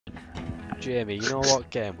Jamie, you know what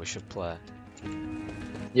game we should play?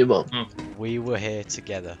 You won't. We Were Here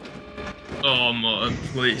Together. Oh man,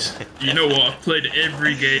 please. You know what? I've played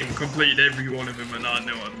every game, completed every one of them, and I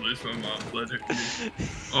know I'd lose my mind playing it.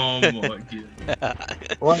 Oh my god.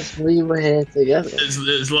 Once we were here together.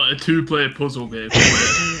 It's like a two-player puzzle game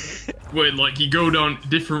where like you go down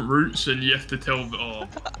different routes and you have to tell. Oh.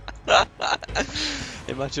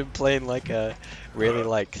 Imagine playing like a really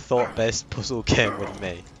like thought-based puzzle game with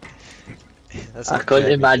me. I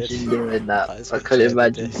couldn't imagine doing that. I couldn't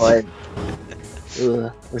imagine playing.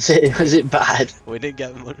 Was it bad? We didn't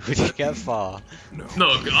get far. No,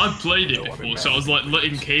 I've played it before, so I was like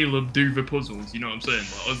letting Caleb do the puzzles. You know what I'm saying?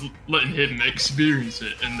 Like, I was letting him experience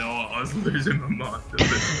it, and I was losing my mind.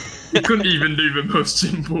 He couldn't even do the most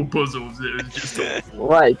simple puzzles. It was just awful.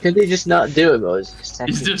 Why? Could he just not do it? Or was just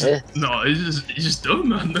he's just dumb,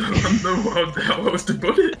 man. No, I don't know how else to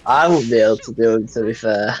put it. I won't be able to do it. To be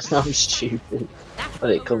fair, I'm stupid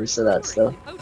when it comes to that stuff.